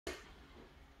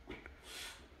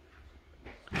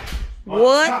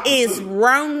What is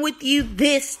wrong with you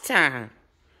this time?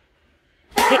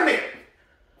 Turn it!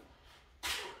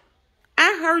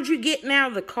 I heard you getting out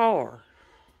of the car.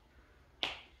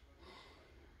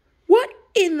 What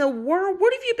in the world?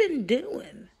 What have you been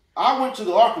doing? I went to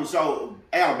the Arkansas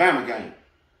Alabama game.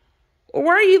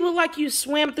 Where you look like you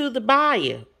swam through the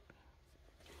bayou.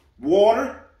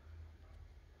 Water.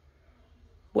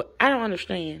 What? I don't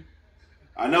understand.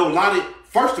 I know a lot of.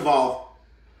 First of all,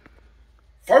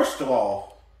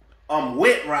 I'm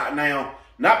wet right now.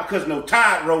 Not because no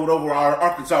tide rolled over our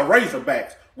Arkansas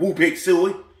Razorbacks. Woo pig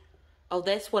suey. Oh,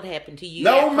 that's what happened to you.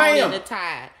 No, ma'am. In the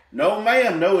tide. No,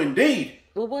 ma'am. No, indeed.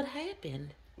 Well, what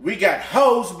happened? We got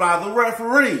hosed by the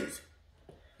referees.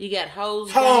 You got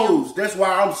hosed Hosed. down? That's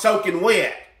why I'm soaking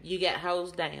wet. You got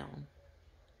hosed down.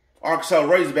 Arkansas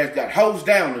Razorbacks got hosed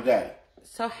down today.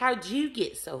 So how'd you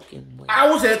get soaking wet? I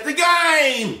was at the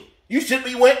game. You should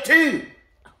be wet too.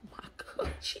 Oh my God,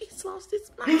 he's lost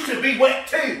his mind. You should be wet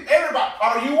too. Everybody,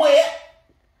 are you wet?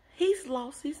 He's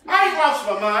lost his mind. I ain't lost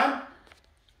my mind.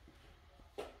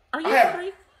 Are you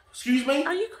crazy? Excuse me?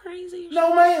 Are you crazy?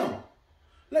 No, ma'am.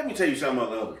 Let me tell you something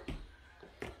about the other.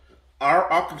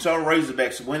 Our Arkansas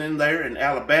Razorbacks went in there in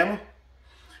Alabama,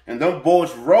 and them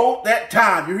boys rolled that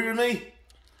tide. You hear me?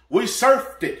 We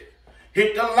surfed it.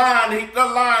 Hit the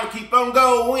line, keep on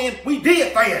going. We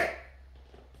did that.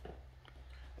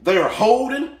 They are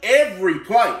holding every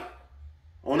play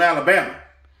on Alabama.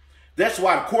 That's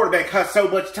why the quarterback has so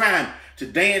much time to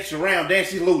dance around, dance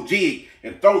his little jig,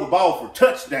 and throw the ball for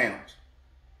touchdowns.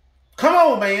 Come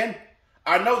on, man.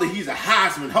 I know that he's a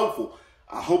Heisman hopeful.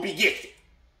 I hope he gets it.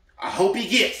 I hope he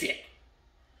gets it.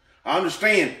 I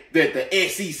understand that the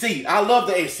SEC, I love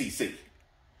the SEC.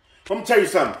 I'm going to tell you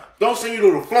something. Don't send you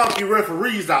little flunky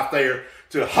referees out there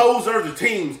to hose other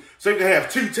teams so you can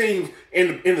have two teams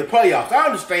in the playoffs. I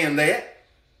understand that.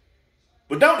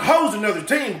 But don't hose another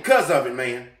team because of it,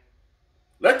 man.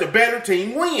 Let the better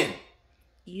team win.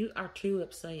 You are too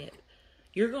upset.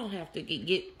 You're going to have to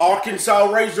get...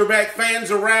 Arkansas Razorback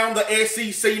fans around the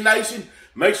SEC nation,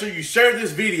 make sure you share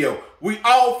this video. We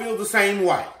all feel the same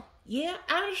way. Yeah,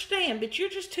 I understand, but you're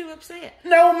just too upset.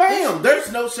 No, ma'am.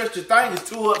 There's no such a thing as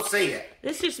too upset.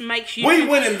 This just makes you... We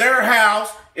went in their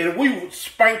house and we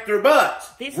spanked their butts.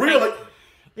 This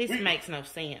makes no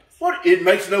sense. What? It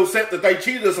makes no sense that they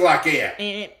cheated us like that.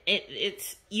 And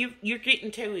you're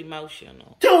getting too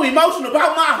emotional. Too emotional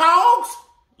about my hogs?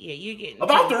 Yeah, you're getting...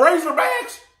 About the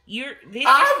Razorbacks?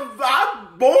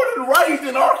 I'm born and raised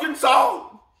in Arkansas.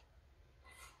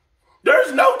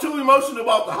 There's no too emotional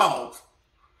about the Hogs.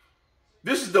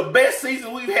 This is the best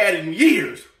season we've had in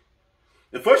years.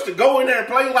 And for us to go in there and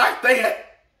play like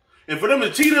that, and for them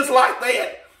to cheat us like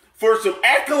that, for some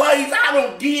accolades, I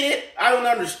don't get it. I don't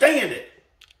understand it.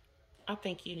 I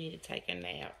think you need to take a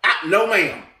nap. No,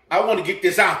 ma'am. I want to get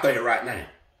this out there right now.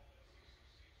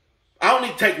 I don't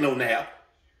need to take no nap.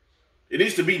 It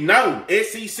needs to be known.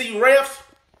 SEC refs.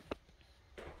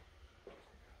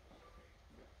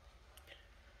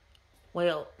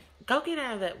 Well, go get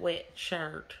out of that wet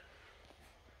shirt.